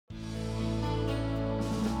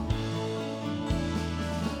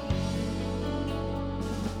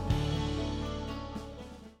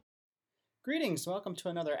Greetings, welcome to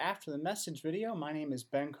another After the Message video. My name is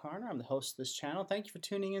Ben Carner. I'm the host of this channel. Thank you for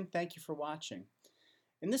tuning in. Thank you for watching.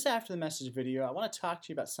 In this After the Message video, I want to talk to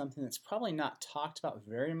you about something that's probably not talked about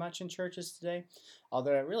very much in churches today,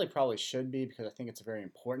 although it really probably should be because I think it's a very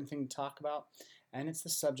important thing to talk about, and it's the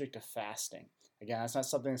subject of fasting. Again, it's not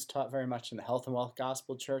something that's taught very much in the health and wealth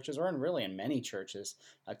gospel churches or in many churches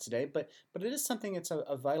today, but it is something that's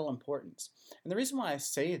of vital importance. And the reason why I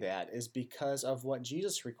say that is because of what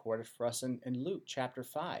Jesus recorded for us in Luke chapter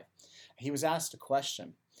 5. He was asked a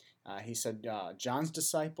question. He said, John's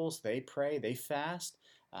disciples, they pray, they fast.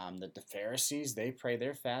 The Pharisees, they pray,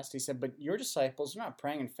 they fast. He said, but your disciples are not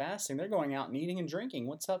praying and fasting. They're going out and eating and drinking.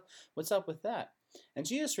 What's up with that? And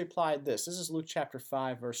Jesus replied this. This is Luke chapter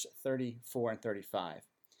 5, verse 34 and 35.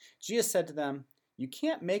 Jesus said to them, you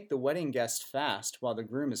can't make the wedding guests fast while the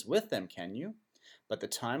groom is with them, can you? But the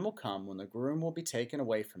time will come when the groom will be taken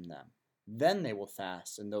away from them. Then they will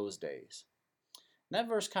fast in those days. And that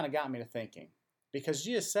verse kind of got me to thinking, because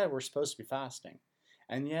Jesus said we're supposed to be fasting.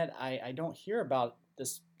 And yet I don't hear about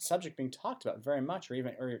this subject being talked about very much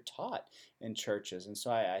or taught in churches. And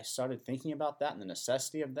so I started thinking about that and the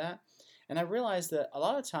necessity of that. And I realized that a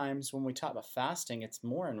lot of times when we talk about fasting, it's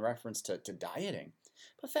more in reference to dieting.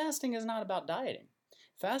 But fasting is not about dieting.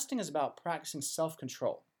 Fasting is about practicing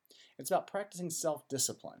self-control. It's about practicing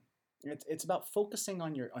self-discipline. It's about focusing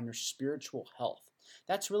on your spiritual health.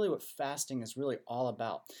 That's really what fasting is really all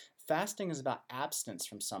about. Fasting is about abstinence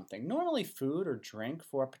from something, normally food or drink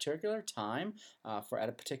for a particular time, for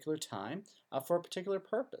a particular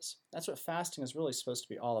purpose. That's what fasting is really supposed to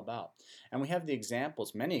be all about. And we have the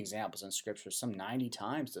examples, many examples in Scripture. Some 90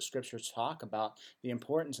 times the Scriptures talk about the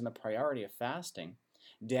importance and the priority of fasting.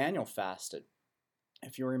 Daniel fasted.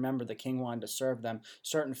 If you remember, the king wanted to serve them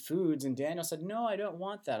certain foods, and Daniel said, no, I don't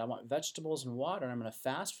want that. I want vegetables and water, and I'm going to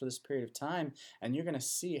fast for this period of time, and you're going to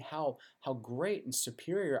see how great and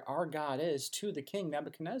superior our God is to the king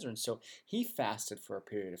Nebuchadnezzar. And so he fasted for a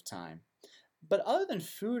period of time. But other than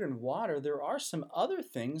food and water, there are some other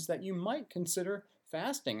things that you might consider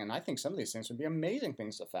fasting, and I think some of these things would be amazing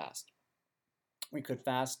things to fast. We could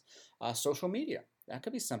fast social media. That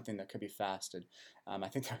could be something that could be fasted. I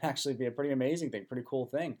think that would actually be a pretty amazing thing, pretty cool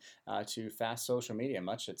thing to fast social media.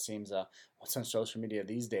 Much it seems what's on social media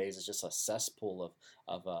these days is just a cesspool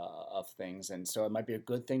of things, and so it might be a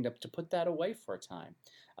good thing to put that away for a time.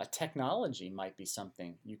 Technology might be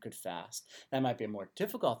something you could fast. That might be a more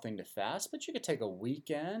difficult thing to fast, but you could take a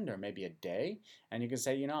weekend or maybe a day, and you can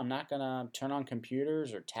say, I'm not going to turn on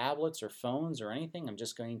computers or tablets or phones or anything. I'm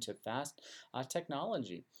just going to fast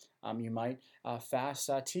technology. You might fast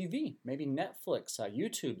TV, maybe Netflix,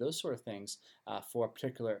 YouTube, those sort of things for a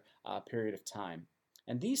particular period of time.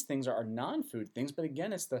 And these things are non-food things, but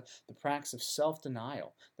again, it's the practice of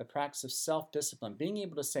self-denial, the practice of self-discipline, being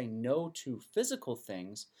able to say no to physical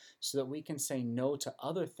things so that we can say no to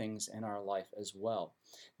other things in our life as well.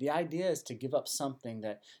 The idea is to give up something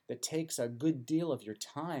that takes a good deal of your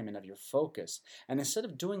time and of your focus. And instead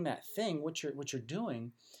of doing that thing, what you're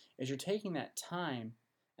doing is you're taking that time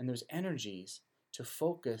and those energies to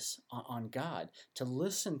focus on God, to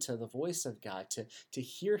listen to the voice of God, to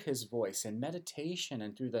hear His voice in meditation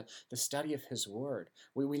and through the study of His Word.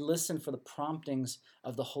 We listen for the promptings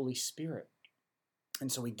of the Holy Spirit.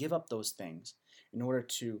 And so we give up those things in order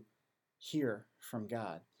to hear from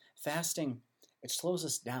God. Fasting, it slows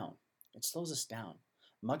us down. It slows us down.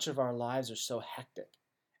 Much of our lives are so hectic.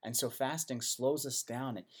 And so fasting slows us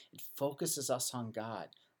down. It focuses us on God.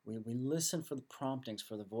 We listen for the promptings,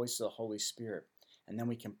 for the voice of the Holy Spirit. And then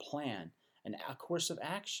we can plan a course of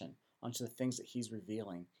action onto the things that He's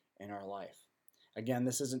revealing in our life. Again,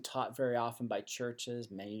 this isn't taught very often by churches.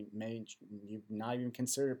 You've not even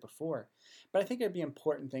considered it before. But I think it would be an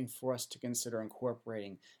important thing for us to consider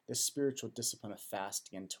incorporating this spiritual discipline of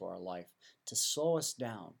fasting into our life, to slow us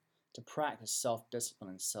down, to practice self-discipline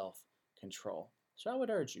and self-control. So I would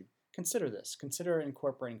urge you, consider this. Consider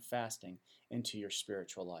incorporating fasting into your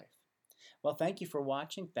spiritual life. Well, thank you for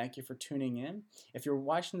watching. Thank you for tuning in. If you're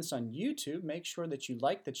watching this on YouTube, make sure that you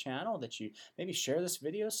like the channel, that you maybe share this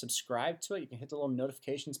video, subscribe to it. You can hit the little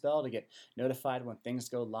notifications bell to get notified when things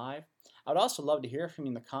go live. I would also love to hear from you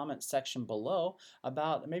in the comment section below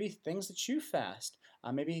about maybe things that you fast,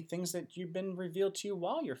 maybe things that you've been revealed to you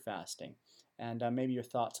while you're fasting, and maybe your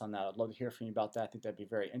thoughts on that. I'd love to hear from you about that. I think that'd be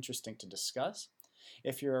very interesting to discuss.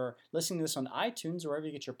 If you're listening to this on iTunes or wherever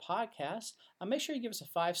you get your podcasts, make sure you give us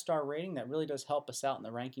a 5-star rating. That really does help us out in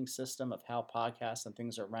the ranking system of how podcasts and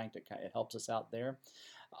things are ranked. It helps us out there.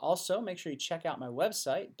 Also, make sure you check out my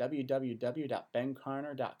website,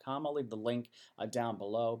 www.benkarner.com. I'll leave the link down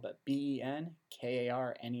below, but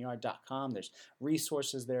benkarner.com. There's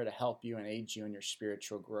resources there to help you and aid you in your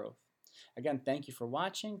spiritual growth. Again, thank you for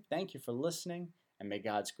watching, thank you for listening, and may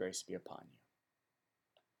God's grace be upon you.